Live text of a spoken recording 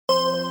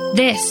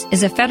This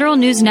is a Federal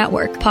News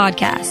Network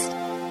podcast.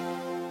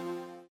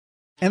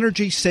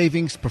 Energy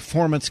savings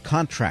performance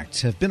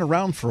contracts have been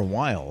around for a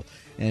while,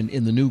 and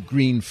in the new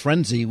green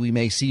frenzy, we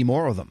may see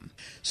more of them.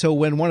 So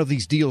when one of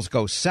these deals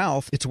goes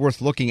south, it's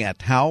worth looking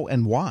at how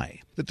and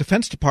why. The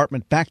Defense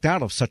Department backed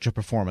out of such a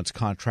performance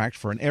contract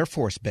for an Air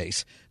Force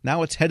base.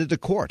 Now it's headed to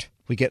court.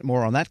 We get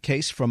more on that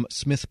case from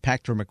Smith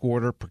Pachter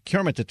McWhorter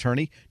procurement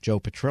attorney Joe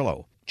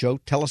Petrillo. Joe,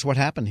 tell us what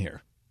happened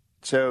here.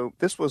 So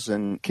this was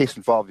a case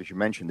involved, as you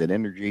mentioned, an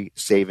energy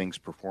savings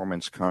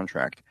performance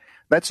contract.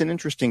 That's an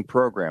interesting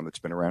program that's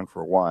been around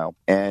for a while,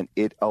 and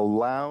it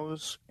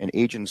allows an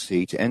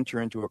agency to enter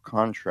into a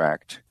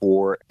contract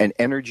for an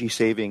energy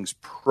savings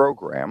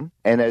program.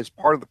 And as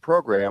part of the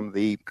program,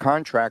 the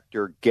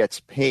contractor gets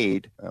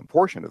paid a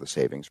portion of the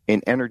savings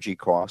in energy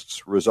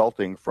costs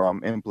resulting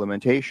from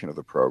implementation of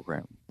the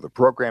program. The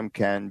program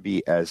can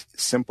be as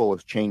simple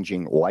as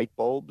changing light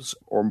bulbs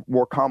or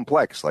more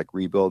complex, like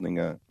rebuilding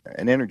an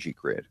energy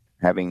grid,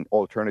 having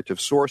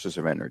alternative sources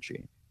of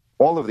energy.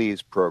 All of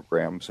these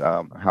programs,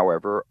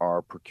 however,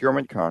 are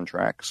procurement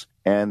contracts,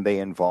 and they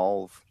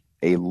involve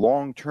a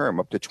long term,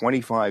 up to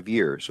 25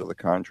 years, so the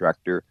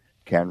contractor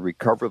can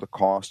recover the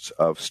costs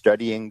of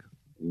studying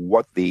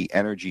what the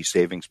energy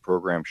savings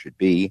program should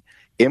be,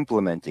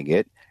 implementing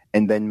it,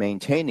 and then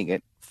maintaining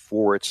it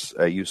for its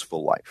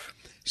useful life.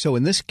 So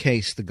in this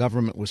case, the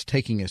government was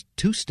taking a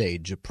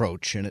two-stage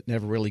approach, and it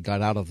never really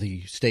got out of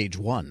the stage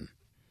one.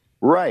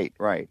 Right.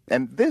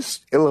 And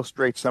this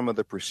illustrates some of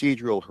the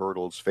procedural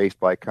hurdles faced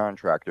by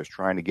contractors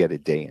trying to get a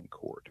day in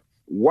court.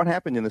 What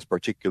happened in this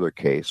particular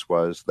case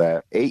was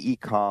that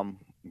AECOM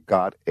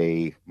got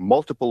a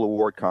multiple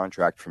award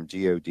contract from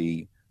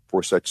DoD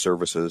for such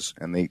services,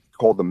 and they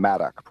called the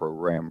MADOC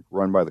program,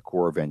 run by the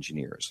Corps of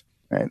Engineers.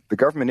 And the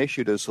government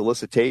issued a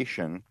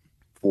solicitation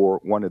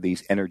for one of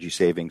these energy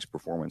savings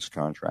performance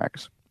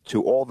contracts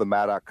to all the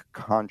MADOC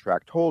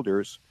contract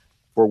holders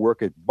for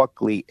work at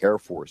Buckley Air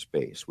Force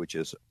Base, which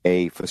is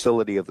a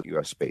facility of the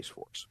U.S. Space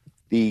Force.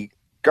 The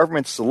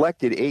government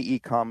selected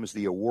AECOM as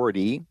the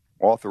awardee,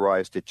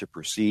 authorized it to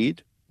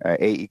proceed.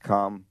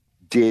 AECOM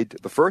did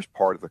the first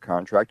part of the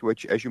contract,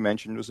 which, as you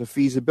mentioned, was a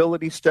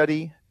feasibility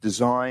study,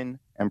 design,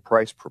 and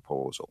price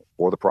proposal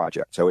for the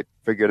project. So it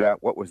figured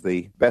out what was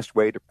the best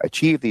way to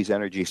achieve these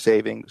energy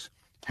savings,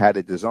 had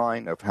a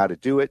design of how to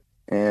do it,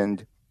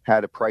 and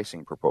had a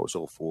pricing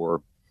proposal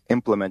for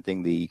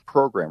implementing the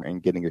program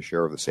and getting a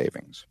share of the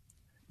savings.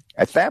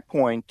 At that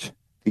point,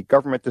 the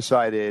government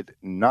decided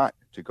not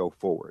to go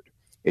forward.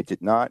 It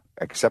did not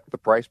accept the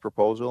price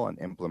proposal and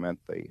implement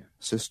the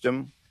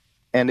system,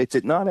 and it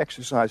did not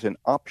exercise an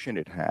option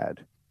it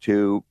had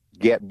to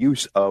get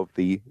use of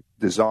the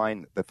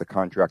design that the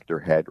contractor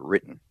had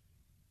written.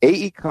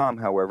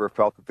 AECOM, however,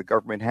 felt that the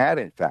government had,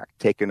 in fact,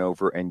 taken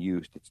over and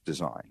used its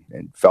design,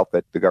 and felt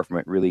that the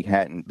government really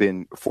hadn't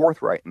been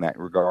forthright in that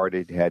regard.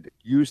 It had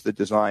used the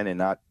design and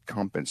not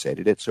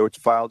compensated it, so it's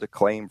filed a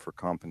claim for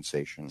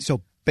compensation.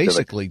 So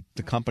basically,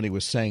 the company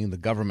was saying the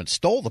government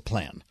stole the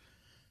plan.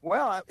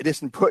 Well, it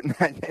isn't put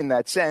in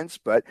that sense,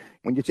 but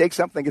when you take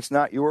something that's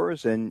not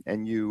yours and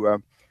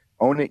you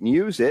own it and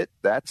use it,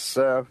 that's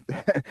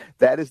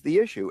that is the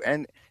issue.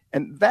 And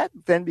that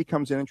then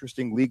becomes an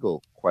interesting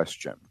legal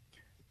question.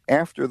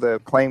 After the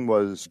claim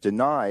was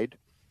denied,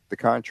 the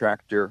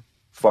contractor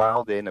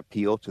filed an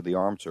appeal to the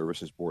Armed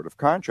Services Board of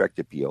Contract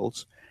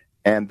Appeals,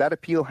 and that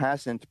appeal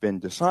hasn't been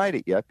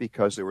decided yet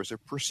because there was a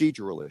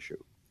procedural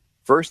issue.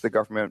 First, the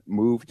government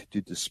moved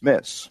to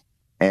dismiss,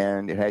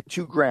 and it had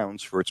two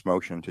grounds for its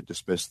motion to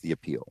dismiss the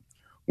appeal.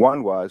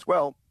 One was,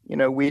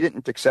 we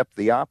didn't accept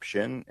the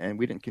option, and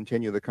we didn't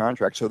continue the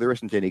contract, so there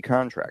isn't any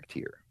contract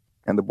here.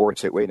 And the board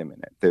said, wait a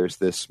minute, there's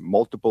this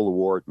multiple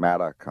award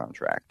MADOC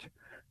contract.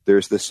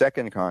 There's the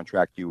second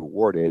contract you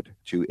awarded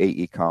to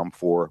AECOM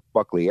for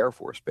Buckley Air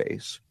Force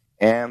Base.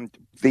 And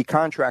the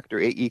contractor,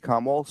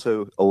 AECOM,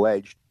 also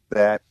alleged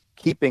that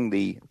keeping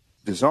the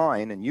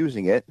design and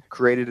using it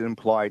created an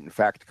implied and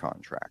fact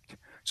contract.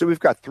 So we've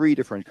got three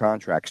different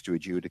contracts to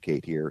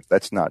adjudicate here.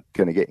 That's not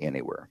going to get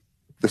anywhere.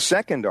 The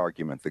second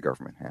argument the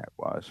government had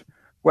was,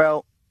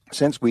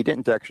 since we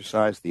didn't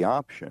exercise the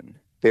option,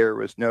 there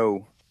was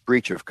no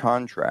breach of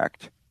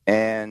contract.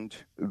 And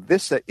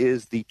this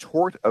is the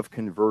tort of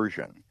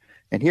conversion.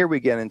 And here we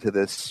get into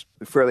this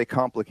fairly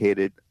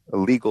complicated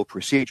legal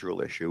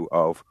procedural issue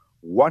of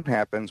what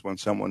happens when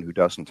someone who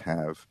doesn't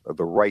have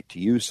the right to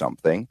use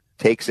something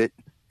takes it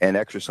and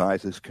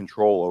exercises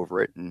control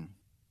over it. And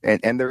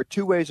there are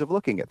two ways of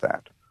looking at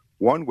that.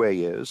 One way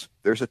is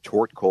there's a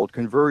tort called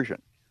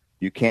conversion.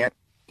 You can't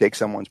take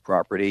someone's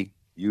property,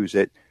 use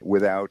it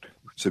without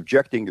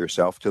subjecting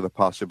yourself to the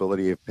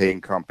possibility of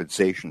paying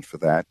compensation for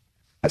that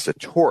as a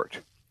tort.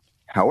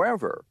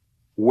 However,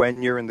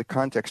 when you're in the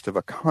context of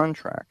a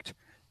contract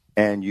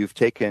and you've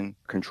taken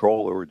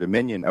control or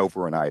dominion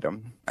over an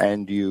item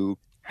and you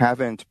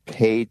haven't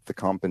paid the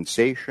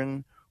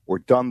compensation or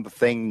done the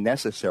thing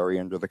necessary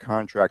under the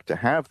contract to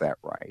have that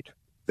right,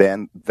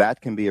 then that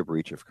can be a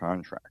breach of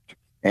contract.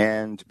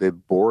 And the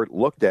board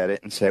looked at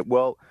it and said,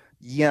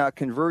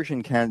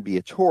 conversion can be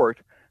a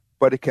tort,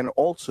 but it can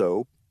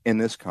also in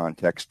this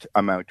context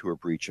amount to a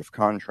breach of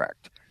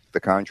contract. The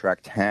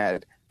contract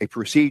had a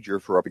procedure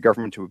for the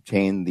government to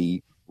obtain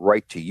the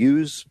right to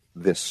use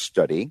this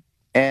study,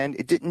 and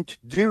it didn't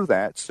do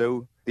that,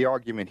 so the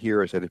argument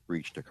here is that it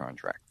breached a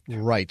contract.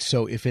 Right.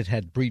 So if it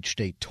had breached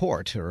a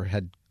tort or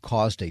had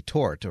caused a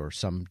tort or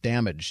some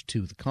damage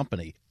to the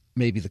company,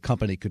 maybe the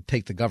company could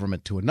take the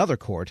government to another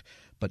court,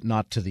 but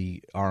not to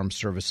the Armed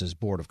Services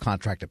Board of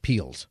Contract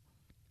Appeals.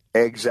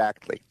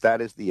 Exactly.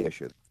 That is the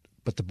issue.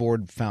 But the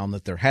board found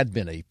that there had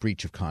been a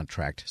breach of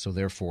contract, so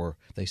therefore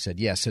they said,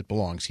 yes, it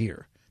belongs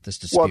here, this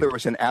dispute. Well, there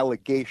was an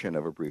allegation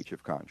of a breach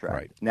of contract.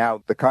 Right.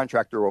 Now, the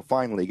contractor will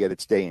finally get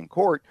its day in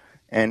court,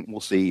 and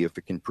we'll see if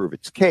it can prove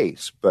its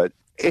case. But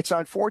it's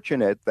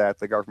unfortunate that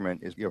the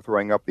government is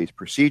throwing up these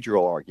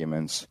procedural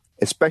arguments,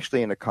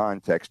 especially in a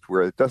context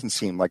where it doesn't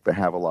seem like they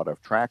have a lot of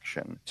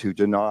traction, to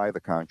deny the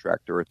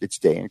contractor its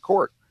day in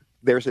court.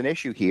 There's an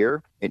issue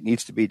here. It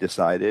needs to be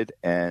decided,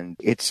 and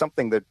it's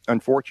something that,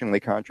 unfortunately,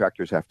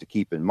 contractors have to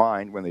keep in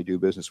mind when they do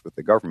business with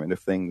the government. If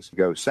things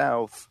go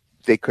south,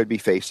 they could be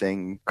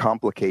facing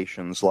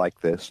complications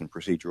like this and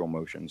procedural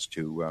motions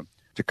to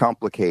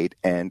complicate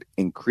and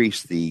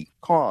increase the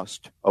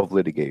cost of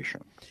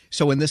litigation.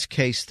 So in this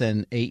case,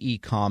 then,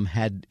 AECOM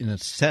had, in a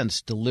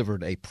sense,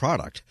 delivered a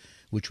product,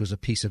 which was a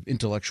piece of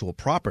intellectual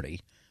property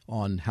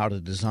on how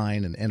to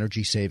design an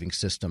energy-saving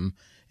system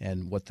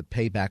and what the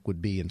payback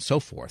would be and so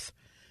forth.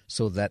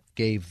 So that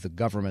gave the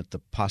government the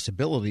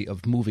possibility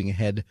of moving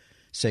ahead,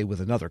 say,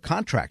 with another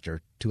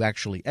contractor to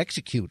actually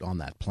execute on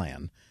that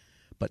plan.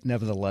 But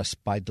nevertheless,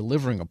 by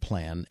delivering a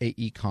plan,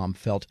 AECOM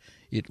felt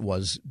it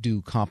was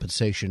due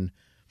compensation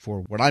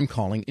for what I'm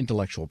calling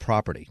intellectual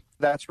property.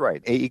 That's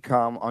right.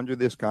 AECOM, under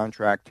this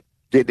contract,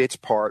 did its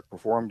part,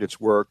 performed its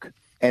work,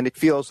 and it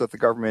feels that the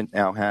government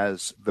now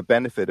has the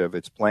benefit of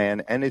its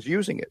plan and is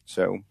using it.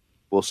 So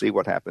we'll see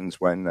what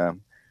happens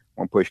when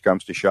push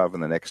comes to shove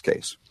in the next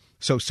case.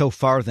 So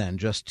far then,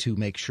 just to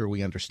make sure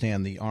we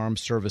understand, the Armed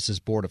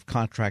Services Board of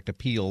Contract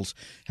Appeals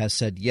has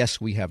said,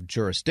 yes, we have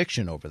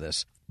jurisdiction over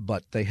this,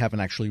 but they haven't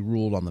actually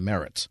ruled on the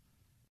merits.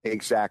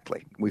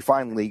 Exactly. We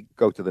finally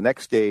go to the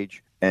next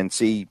stage and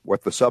see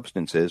what the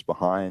substance is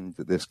behind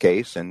this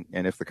case and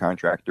if the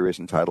contractor is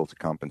entitled to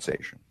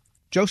compensation.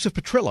 Joseph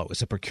Petrillo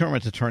is a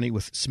procurement attorney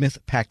with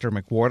Smith Pachter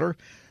McWhorter.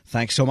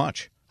 Thanks so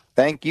much.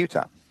 Thank you,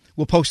 Tom.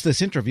 We'll post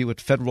this interview at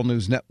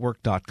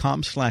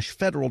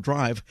federalnewsnetwork.com/Federal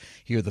Drive.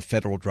 Hear the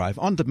Federal Drive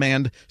on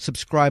demand.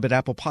 Subscribe at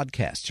Apple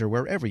Podcasts or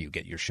wherever you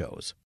get your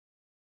shows.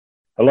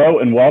 Hello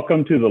and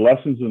welcome to the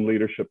Lessons in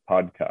Leadership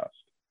podcast.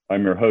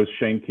 I'm your host,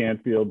 Shane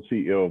Canfield,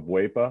 CEO of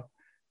WEPA.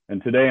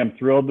 And today I'm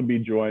thrilled to be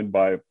joined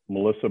by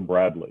Melissa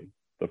Bradley,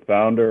 the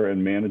founder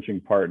and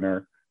managing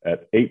partner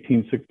at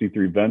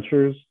 1863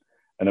 Ventures,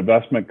 an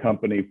investment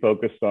company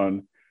focused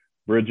on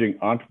bridging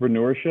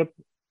entrepreneurship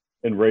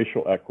and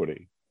racial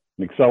equity,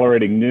 and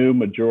accelerating new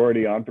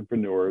majority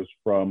entrepreneurs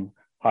from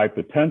high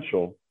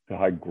potential to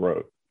high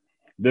growth.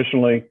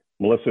 Additionally,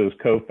 Melissa is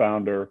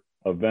co-founder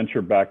of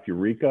Venture-Backed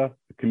Eureka,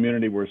 a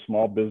community where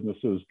small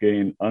businesses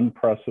gain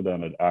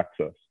unprecedented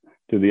access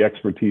to the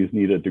expertise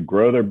needed to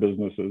grow their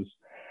businesses,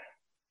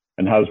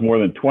 and has more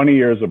than 20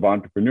 years of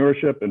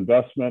entrepreneurship,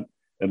 investment,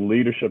 and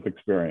leadership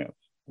experience.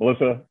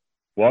 Melissa,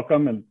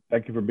 welcome, and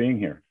thank you for being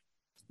here.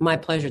 My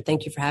pleasure.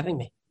 Thank you for having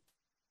me.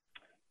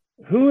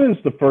 Who is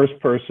the first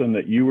person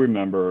that you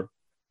remember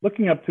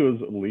looking up to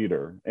as a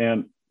leader,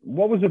 and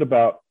what was it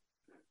about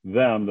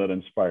them that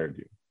inspired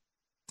you?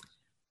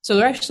 So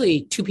there are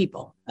actually two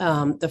people.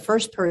 The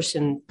first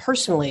person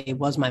personally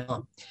was my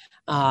mom.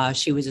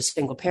 She was a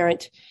single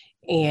parent.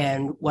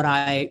 And what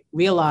I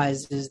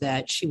realized is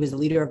that she was the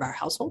leader of our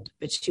household,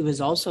 but she was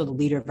also the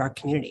leader of our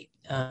community.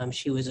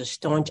 She was a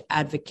staunch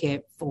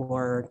advocate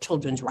for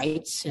children's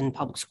rights in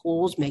public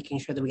schools, making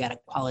sure that we got a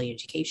quality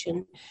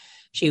education.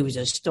 She was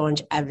a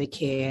staunch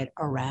advocate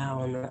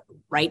around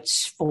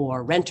rights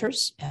for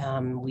renters.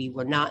 We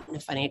were not in a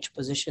financial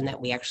position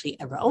that we actually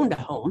ever owned a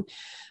home,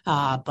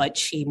 but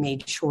she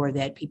made sure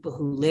that people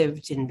who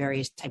lived in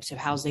various types of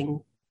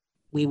housing,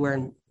 we were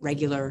in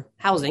regular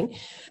housing,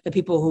 the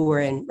people who were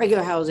in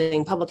regular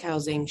housing, public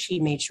housing, she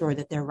made sure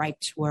that their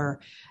rights were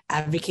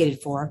advocated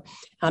for,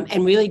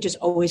 and really just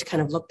always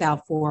kind of looked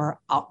out for,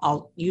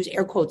 I'll use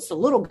air quotes, the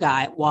little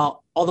guy,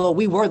 although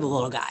we were the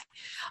little guy.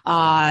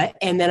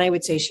 And then I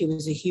would say she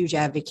was a huge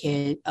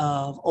advocate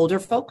of older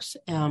folks.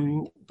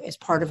 As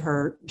part of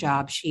her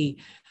job, she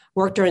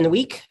worked during the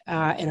week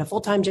in a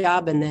full-time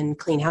job and then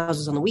cleaned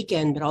houses on the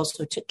weekend, but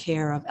also took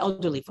care of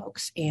elderly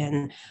folks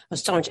and a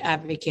staunch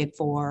advocate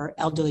for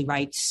elderly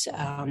rights.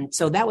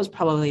 So that was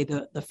probably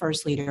the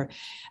first leader.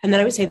 And then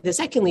I would say the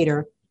second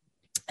leader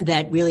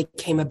that really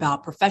came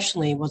about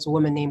professionally was a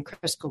woman named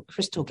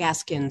Crystal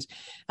Gaskins,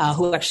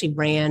 who actually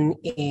ran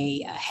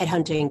a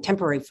headhunting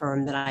temporary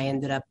firm that I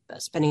ended up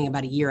spending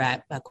about a year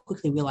at. I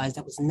quickly realized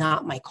that was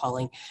not my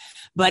calling.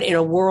 But in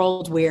a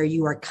world where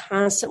you are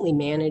constantly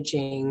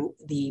managing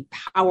the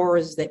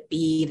powers that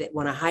be that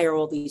want to hire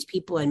all these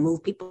people and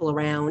move people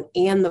around,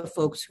 and the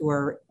folks who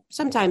are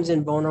sometimes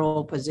in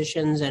vulnerable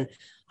positions and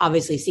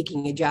obviously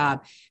seeking a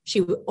job,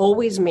 she would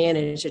always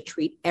manage to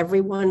treat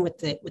everyone with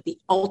the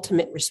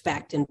ultimate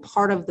respect. And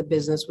part of the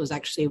business was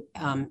actually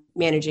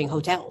managing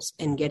hotels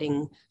and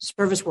getting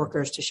service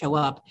workers to show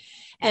up.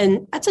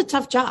 And that's a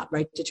tough job,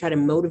 right? To try to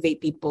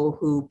motivate people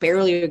who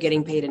barely are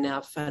getting paid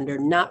enough under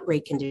not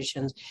great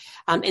conditions.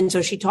 And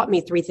so she taught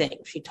me three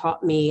things. She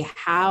taught me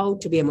how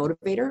to be a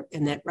motivator,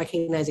 and that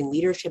recognizing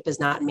leadership is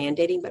not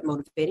mandating, but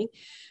motivating.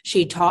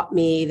 She taught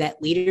me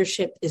that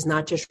leadership is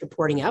not just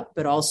reporting up,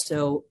 but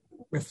also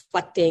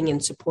reflecting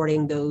and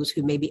supporting those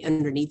who may be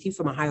underneath you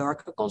from a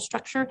hierarchical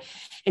structure.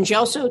 And she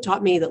also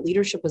taught me that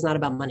leadership was not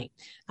about money,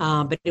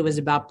 but it was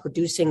about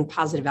producing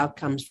positive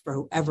outcomes for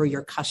whoever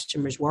your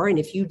customers were. And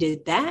if you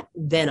did that,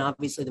 then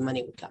obviously the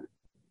money would come.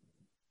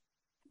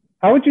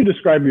 How would you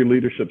describe your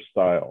leadership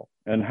style,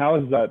 and how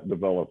has that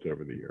developed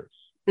over the years?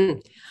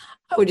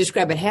 I would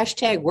describe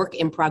it #work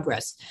in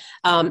progress.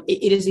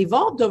 It has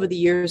evolved over the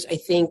years, I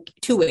think,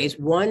 two ways.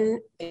 One,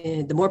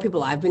 the more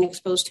people I've been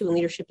exposed to in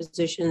leadership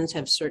positions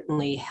have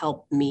certainly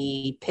helped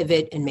me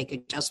pivot and make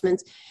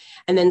adjustments.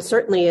 And then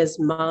certainly as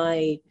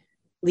my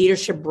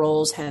leadership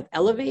roles have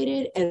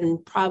elevated,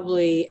 and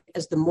probably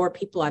as the more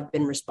people I've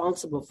been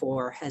responsible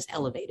for has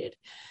elevated.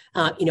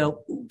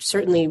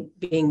 Certainly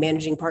being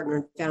managing partner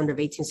and founder of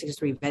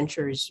 1863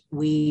 Ventures,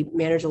 we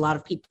manage a lot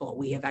of people.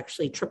 We have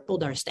actually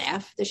tripled our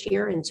staff this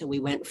year. And so we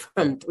went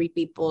from 3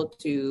 people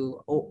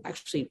to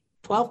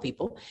 12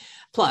 people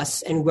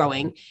plus and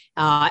growing.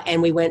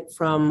 And we went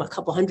from a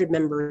couple hundred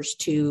members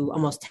to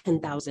almost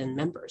 10,000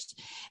 members.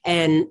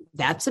 And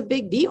that's a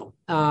big deal.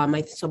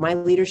 So my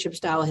leadership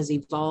style has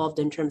evolved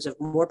in terms of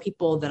more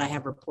people that I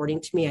have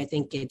reporting to me. I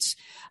think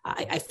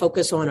I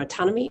focus on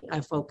autonomy.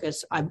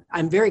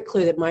 I'm very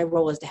clear that my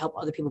role is to help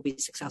other people be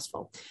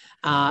successful.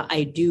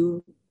 I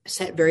do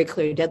set very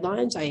clear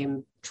deadlines.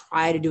 I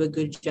try to do a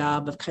good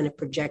job of kind of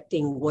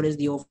projecting what is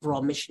the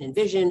overall mission and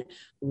vision,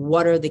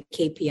 what are the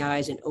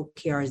KPIs and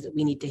OKRs that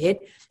we need to hit.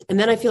 And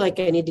then I feel like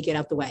I need to get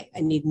out the way. I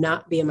need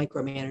not be a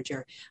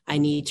micromanager. I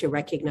need to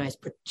recognize,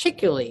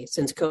 particularly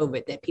since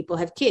COVID, that people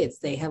have kids,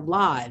 they have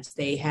lives,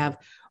 they have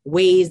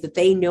ways that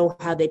they know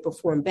how they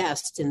perform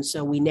best. And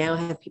so we now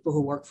have people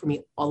who work for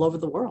me all over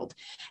the world.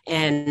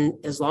 And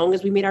as long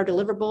as we meet our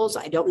deliverables,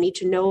 I don't need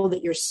to know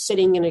that you're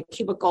sitting in a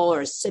cubicle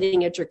or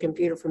sitting at your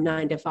computer from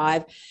 9 to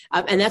 5.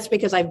 And that's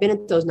because I've been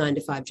at those 9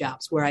 to 5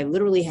 jobs where I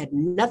literally had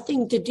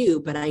nothing to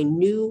do, but I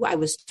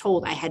was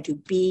told I had to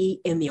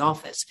be in the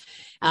office.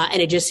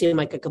 And it just seemed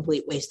like a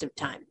complete waste of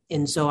time.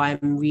 And so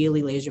I'm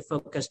really laser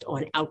focused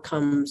on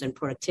outcomes and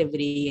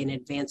productivity and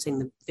advancing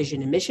the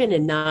vision and mission,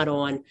 and not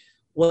on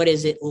what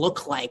does it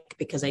look like?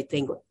 Because I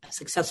think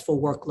successful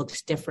work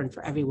looks different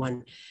for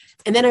everyone.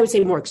 And then I would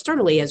say more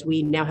externally, as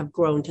we now have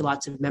grown to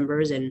lots of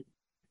members and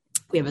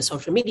we have a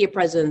social media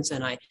presence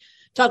and I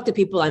talk to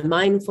people, I'm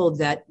mindful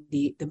that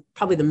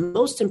probably the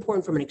most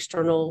important from an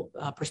external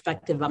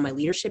perspective about my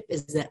leadership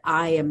is that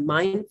I am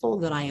mindful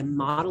that I am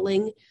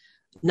modeling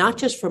not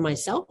just for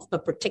myself,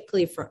 but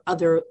particularly for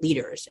other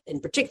leaders, and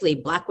particularly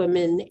Black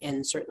women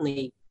and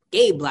certainly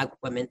gay Black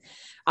women.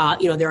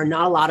 There are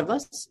not a lot of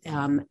us.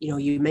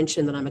 You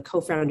mentioned that I'm a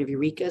co-founder of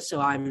Eureka,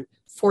 so I'm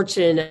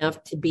fortunate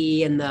enough to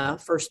be in the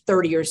first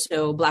 30 or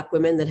so Black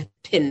women that have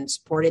been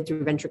supported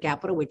through venture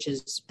capital, which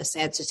is a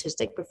sad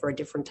statistic, but for a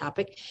different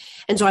topic.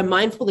 And so I'm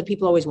mindful that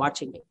people are always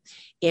watching me.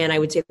 And I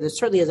would say that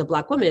certainly as a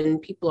Black woman,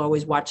 people are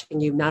always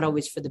watching you, not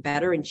always for the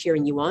better and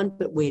cheering you on,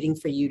 but waiting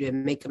for you to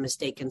make a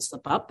mistake and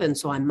slip up. And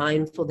so I'm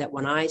mindful that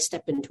when I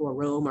step into a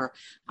room or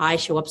I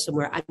show up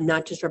somewhere, I'm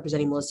not just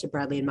representing Melissa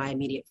Bradley and my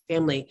immediate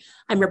family.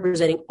 I'm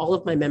representing all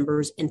of my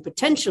members and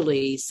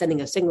potentially sending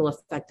a signal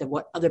effect of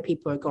what other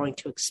people are going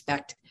to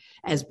expect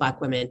as Black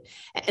women.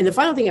 And the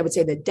final thing I would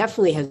say that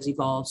definitely has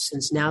evolved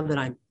since now that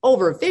I'm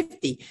over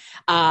 50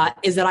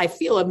 is that I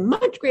feel a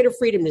much greater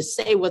freedom to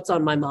say what's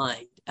on my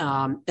mind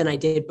than I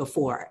did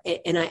before.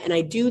 And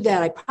I do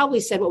that. I probably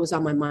said what was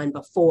on my mind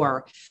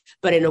before,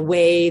 but in a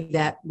way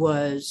that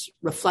was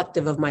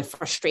reflective of my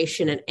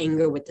frustration and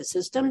anger with the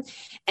system.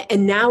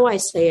 And now I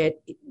say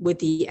it with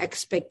the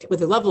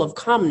level of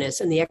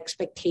calmness and the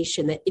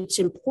expectation that it's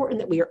important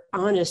that we are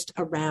honest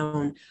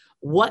around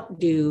what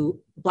do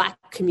Black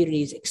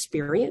communities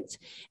experience,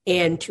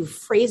 and to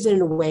phrase it in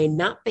a way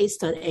not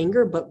based on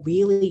anger, but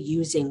really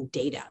using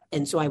data.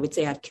 And so I would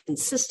say I've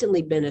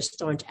consistently been a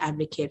staunch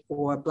advocate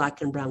for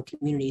Black and brown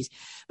communities,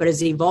 but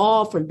has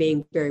evolved from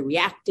being very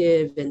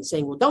reactive and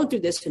saying, well, don't do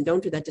this and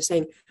don't do that, to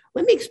saying,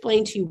 let me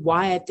explain to you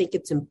why I think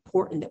it's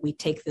important that we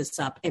take this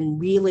up, and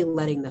really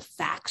letting the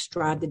facts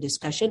drive the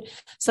discussion.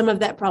 Some of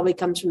that probably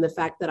comes from the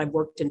fact that I've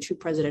worked in 2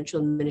 presidential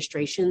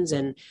administrations,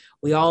 and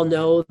we all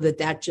know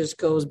that just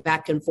goes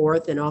back and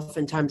forth and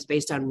oftentimes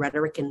based on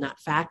rhetoric and not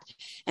fact.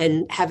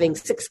 And having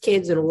 6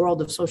 kids in a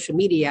world of social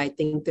media, I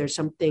think there's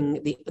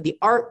something, the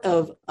art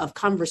of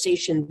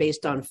conversation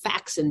based on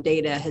facts and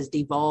data has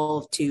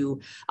devolved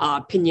to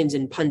opinions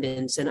and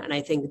pundits. And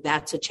I think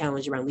that's a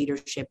challenge around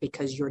leadership,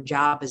 because your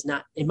job is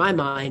not, in my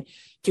mind,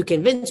 to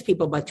convince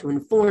people, but to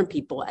inform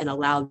people and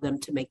allow them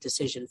to make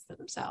decisions for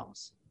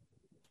themselves.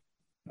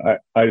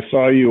 I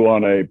saw you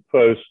on a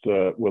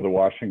post with a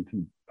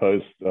Washington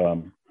post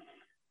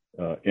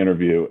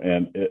interview,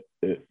 and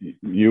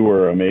you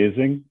were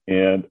amazing.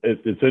 And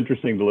it's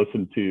interesting to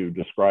listen to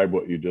describe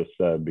what you just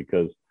said,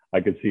 because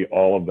I could see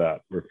all of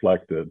that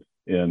reflected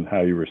in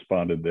how you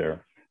responded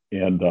there.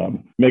 And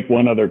make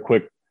one other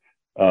quick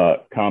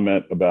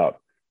comment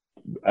about,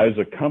 as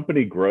a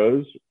company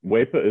grows,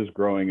 WEPA is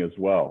growing as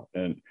well.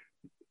 And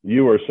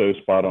you are so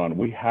spot on.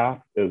 We have,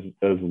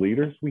 as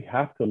leaders, we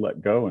have to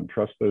let go and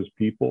trust those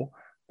people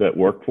that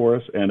work for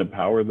us and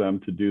empower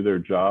them to do their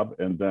job,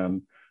 and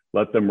then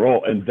let them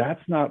roll. And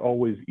that's not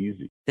always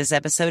easy. This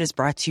episode is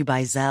brought to you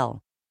by Zelle.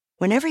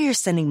 Whenever you're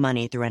sending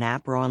money through an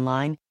app or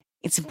online,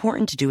 it's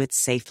important to do it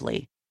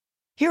safely.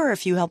 Here are a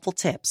few helpful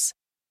tips.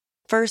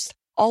 First,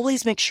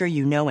 always make sure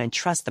you know and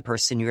trust the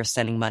person you are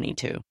sending money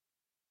to.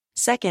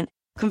 Second,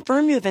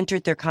 confirm you have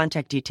entered their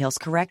contact details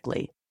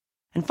correctly.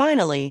 And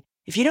finally,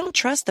 if you don't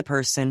trust the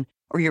person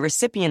or your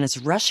recipient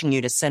is rushing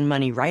you to send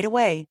money right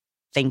away,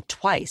 think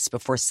twice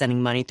before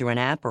sending money through an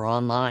app or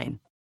online.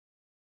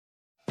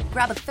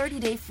 Grab a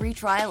 30-day free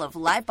trial of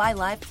Live by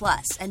Live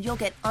Plus, and you'll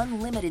get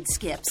unlimited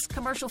skips,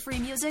 commercial-free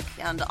music,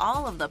 and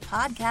all of the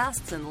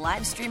podcasts and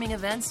live streaming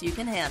events you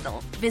can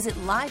handle. Visit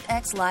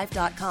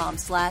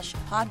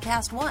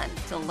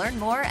livexlive.com/podcast1 to learn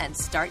more and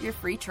start your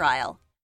free trial.